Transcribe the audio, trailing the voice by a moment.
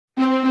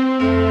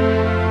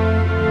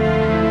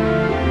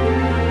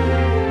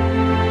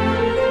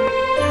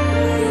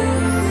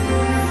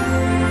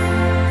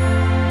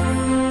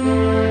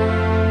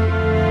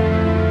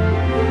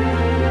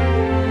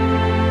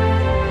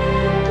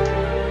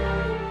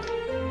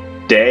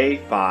Day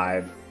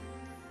 5.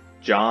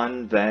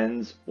 John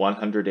Venn's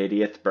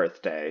 180th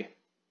birthday.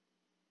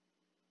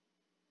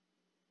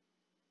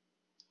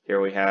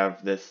 Here we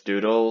have this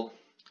doodle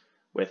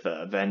with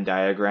a Venn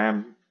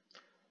diagram.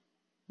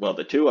 Well,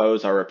 the two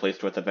O's are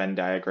replaced with a Venn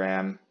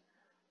diagram,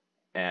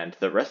 and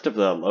the rest of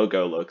the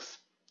logo looks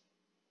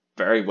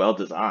very well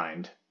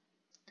designed.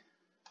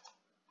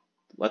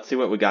 Let's see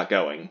what we got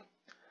going.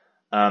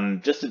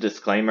 Just a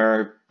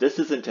disclaimer, this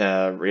isn't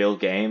a real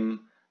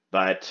game,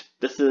 but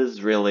this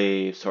is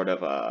really sort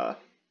of a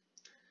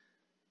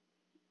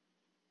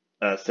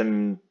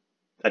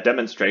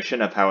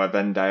demonstration of how a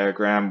Venn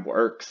diagram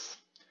works.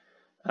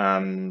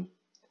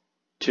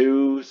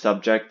 Two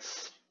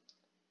subjects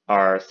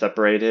are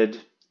separated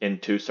in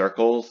two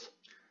circles,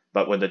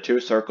 but when the two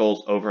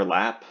circles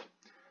overlap,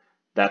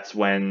 that's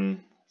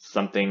when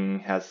something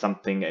has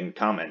something in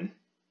common.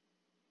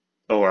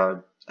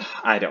 Or,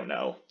 I don't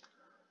know.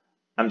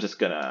 I'm just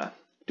gonna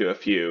do a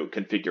few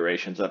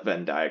configurations of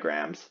Venn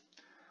diagrams.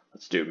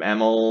 Let's do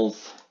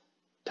mammals,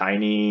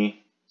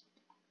 tiny,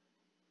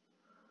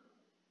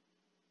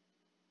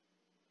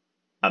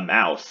 a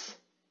mouse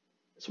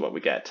is what we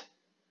get.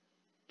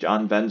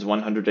 John Venn's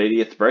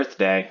 180th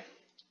birthday.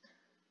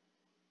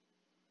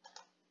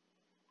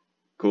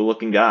 Cool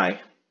looking guy.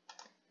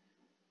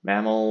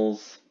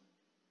 Mammals,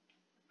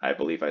 I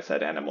believe I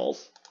said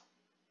animals.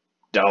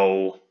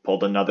 Doe,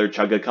 pulled another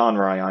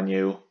Chugga-Conroy on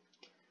you.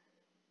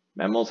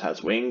 Mammals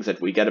has wings and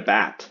we get a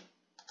bat.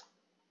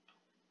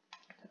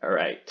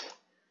 Alright.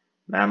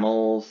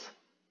 Mammals.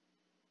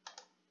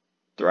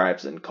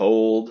 Thrives in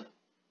cold.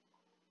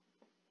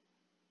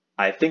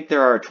 I think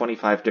there are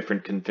 25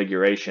 different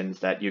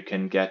configurations that you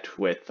can get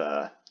with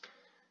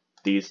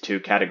these two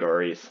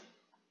categories.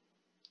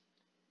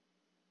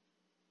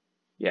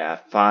 Yeah,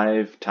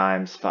 5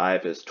 times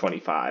 5 is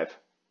 25.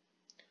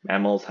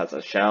 Mammals has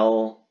a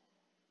shell.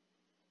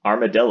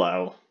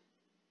 Armadillo.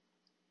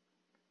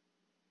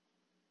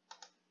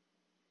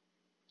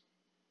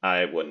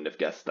 I wouldn't have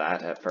guessed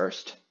that at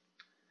first.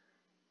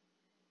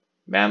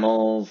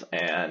 Mammals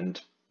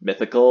and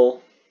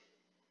mythical.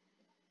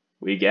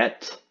 We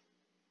get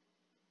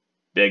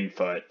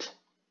Bigfoot.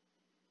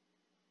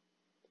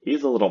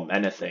 He's a little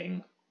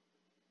menacing.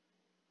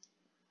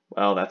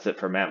 Well, that's it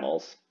for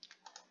mammals.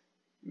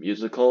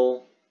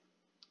 Musical.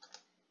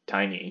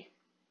 Tiny.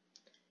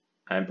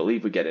 I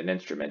believe we get an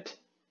instrument.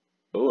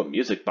 Oh, a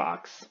music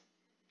box.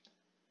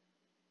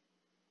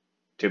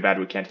 Too bad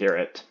we can't hear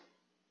it.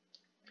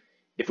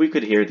 If we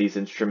could hear these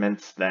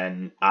instruments,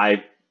 then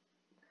I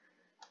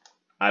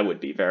would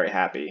be very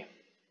happy.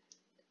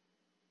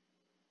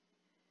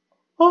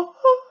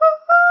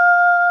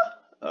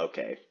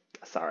 Okay,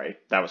 sorry,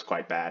 that was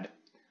quite bad.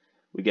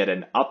 We get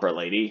an opera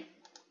lady.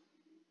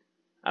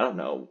 I don't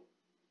know.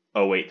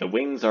 Oh wait, the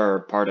wings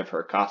are part of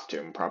her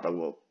costume,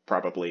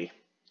 probably.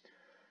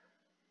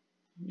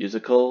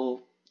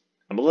 Musical.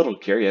 I'm a little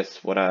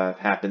curious what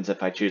happens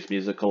if I choose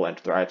musical and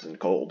thrives in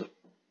cold.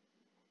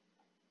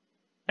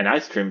 An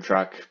ice cream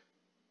truck.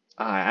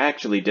 I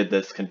actually did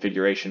this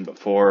configuration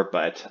before,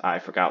 but I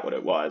forgot what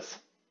it was.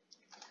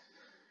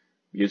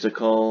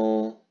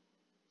 Musical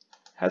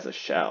has a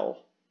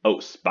shell. Oh,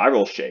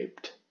 spiral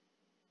shaped.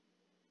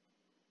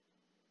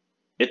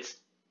 It's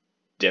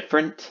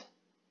different.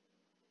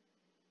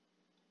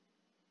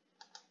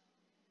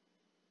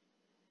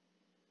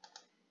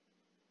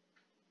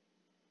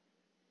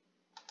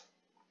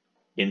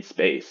 In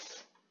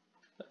space.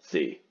 Let's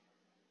see.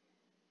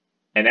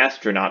 An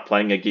astronaut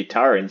playing a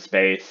guitar in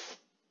space.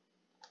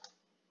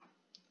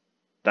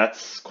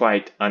 That's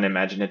quite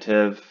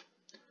unimaginative,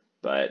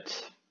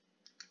 but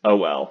oh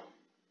well.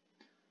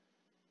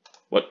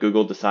 What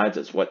Google decides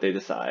is what they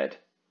decide.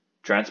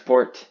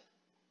 Transport.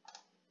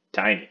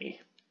 Tiny.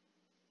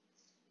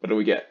 What do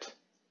we get?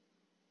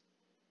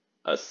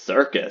 A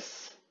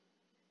circus.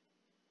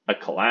 A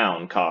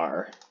clown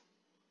car.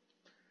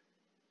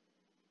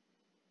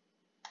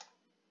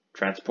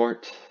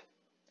 Transport.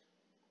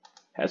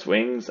 Has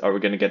wings. Are we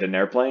going to get an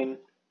airplane?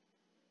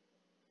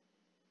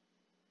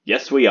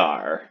 Yes, we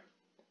are.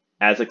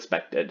 As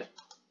expected.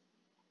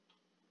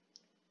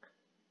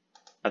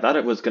 I thought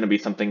it was going to be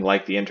something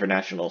like the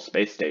International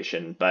Space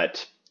Station,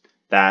 but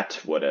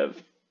that would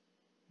have...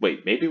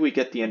 Wait, maybe we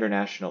get the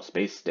International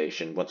Space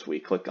Station once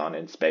we click on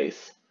in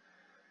space.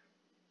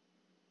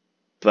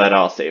 But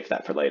I'll save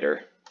that for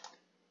later.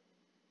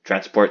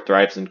 Transport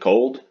thrives in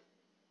cold.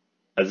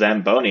 A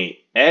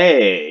Zamboni.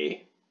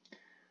 Hey!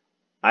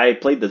 I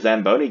played the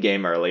Zamboni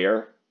game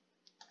earlier.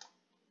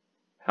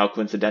 How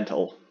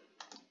coincidental.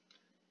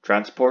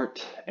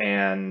 Transport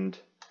and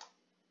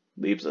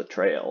leaves a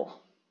trail.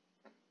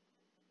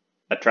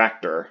 A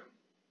tractor.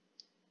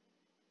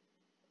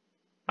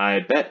 I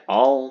bet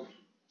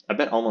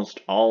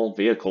almost all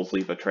vehicles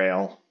leave a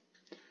trail.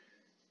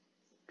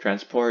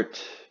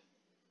 Transport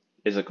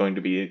Is it going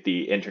to be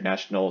the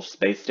International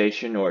Space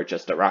Station or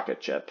just a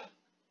rocket ship?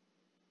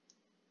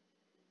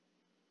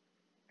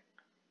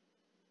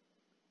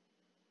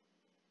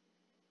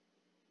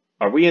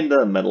 Are we in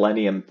the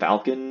Millennium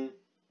Falcon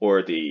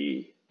or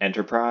the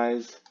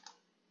Enterprise?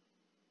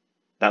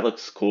 That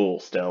looks cool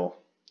still.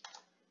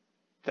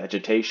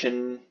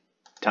 Vegetation,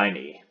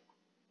 tiny.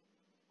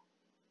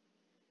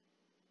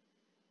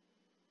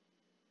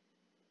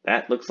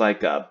 That looks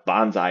like a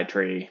bonsai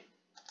tree.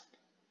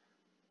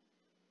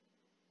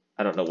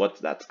 I don't know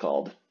what that's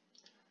called.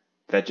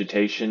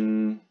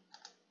 Vegetation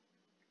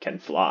can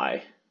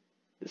fly.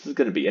 This is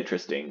going to be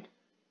interesting.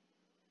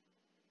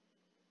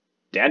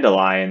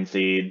 Dandelion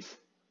seeds.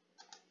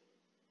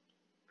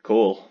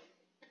 Cool.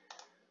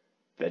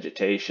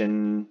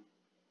 Vegetation,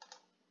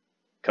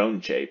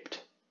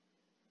 cone-shaped.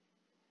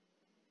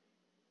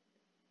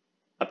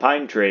 A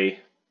pine tree.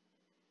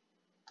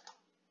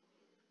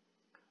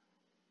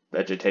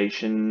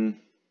 Vegetation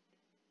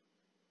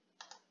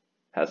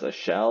has a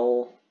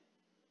shell.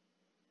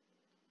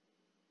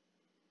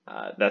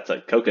 That's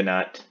a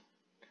coconut.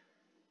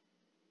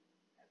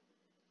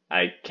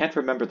 I can't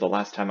remember the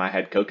last time I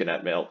had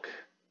coconut milk.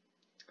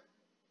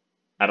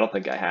 I don't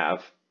think I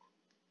have.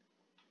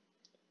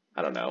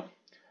 I don't know.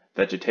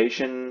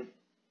 Vegetation.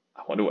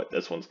 I wonder what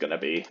this one's gonna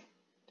be.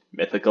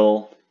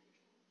 Mythical.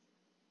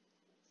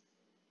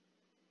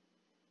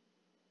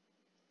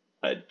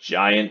 A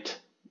giant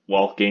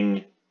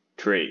walking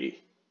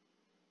tree.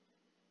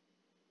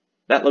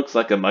 That looks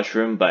like a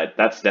mushroom, but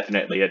that's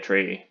definitely a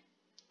tree.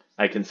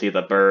 I can see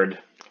the bird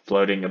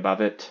floating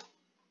above it.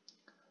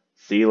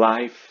 Sea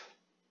life.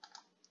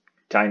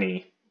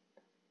 Tiny.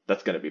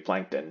 That's gonna be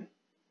plankton.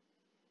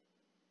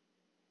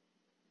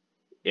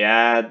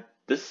 Yeah,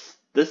 this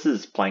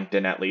is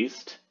plankton at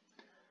least.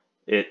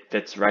 It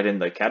fits right in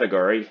the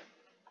category.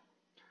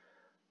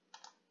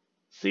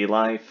 Sea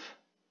life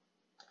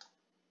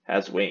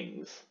has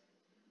wings.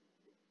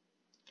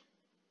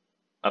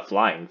 A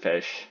flying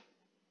fish.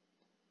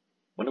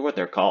 Wonder what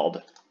they're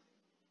called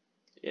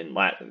in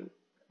Latin.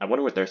 I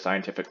wonder what they're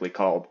scientifically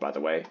called, by the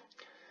way.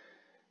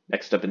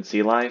 Next up in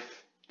sea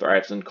life,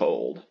 thrives in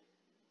cold.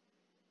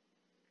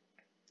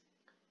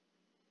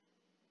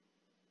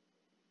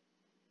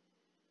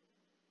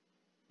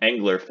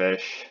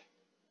 Anglerfish.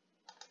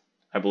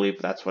 I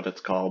believe that's what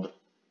it's called.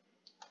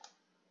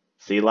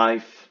 Sea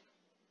life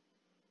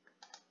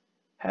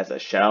has a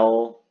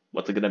shell.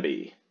 What's it gonna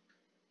be?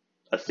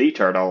 A sea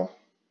turtle.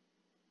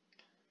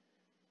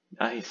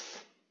 Nice.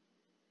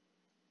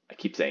 I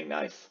keep saying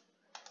nice.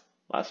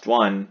 Last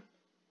one.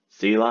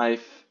 Sea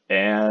life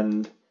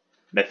and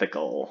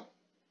mythical.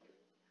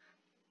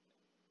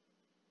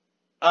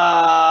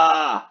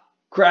 Ah!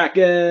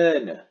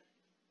 Kraken!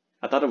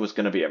 I thought it was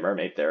gonna be a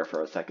mermaid there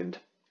for a second.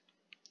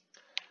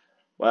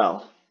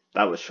 Well,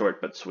 that was short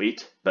but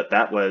sweet, but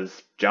that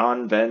was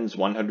John Venn's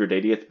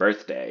 180th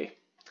birthday.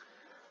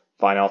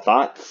 Final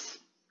thoughts?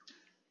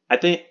 I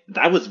think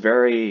that was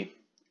very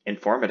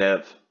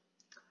informative.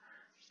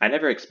 I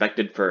never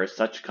expected for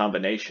such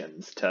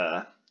combinations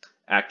to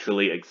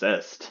actually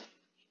exist.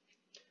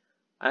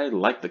 I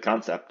like the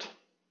concept.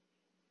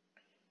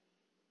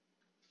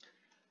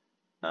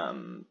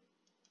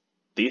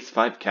 These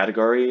 5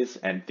 categories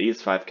and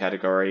these 5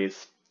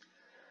 categories,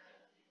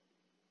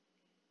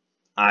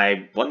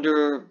 I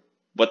wonder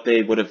what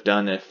they would have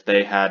done if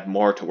they had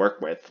more to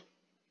work with.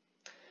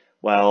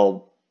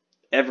 Well,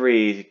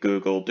 every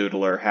Google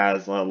Doodler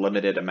has a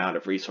limited amount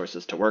of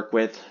resources to work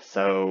with,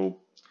 so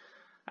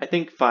I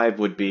think 5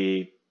 would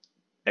be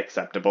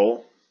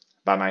acceptable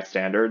by my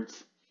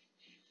standards.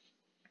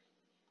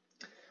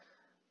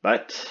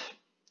 But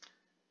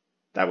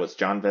that was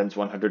John Venn's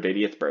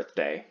 180th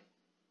birthday.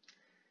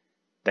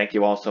 Thank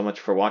you all so much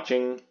for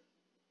watching.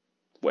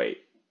 Wait.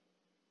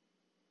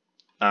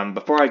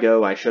 Before I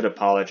go, I should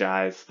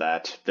apologize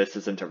that this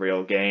isn't a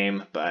real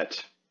game,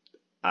 but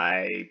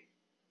I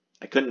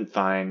couldn't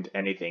find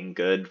anything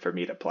good for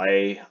me to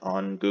play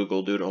on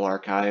Google Doodle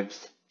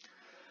Archives,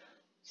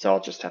 so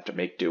I'll just have to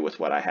make do with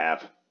what I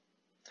have.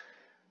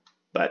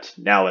 But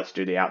now let's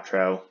do the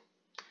outro.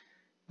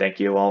 Thank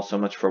you all so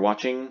much for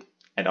watching,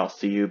 and I'll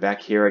see you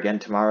back here again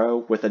tomorrow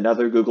with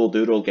another Google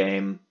Doodle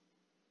game.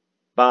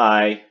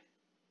 Bye!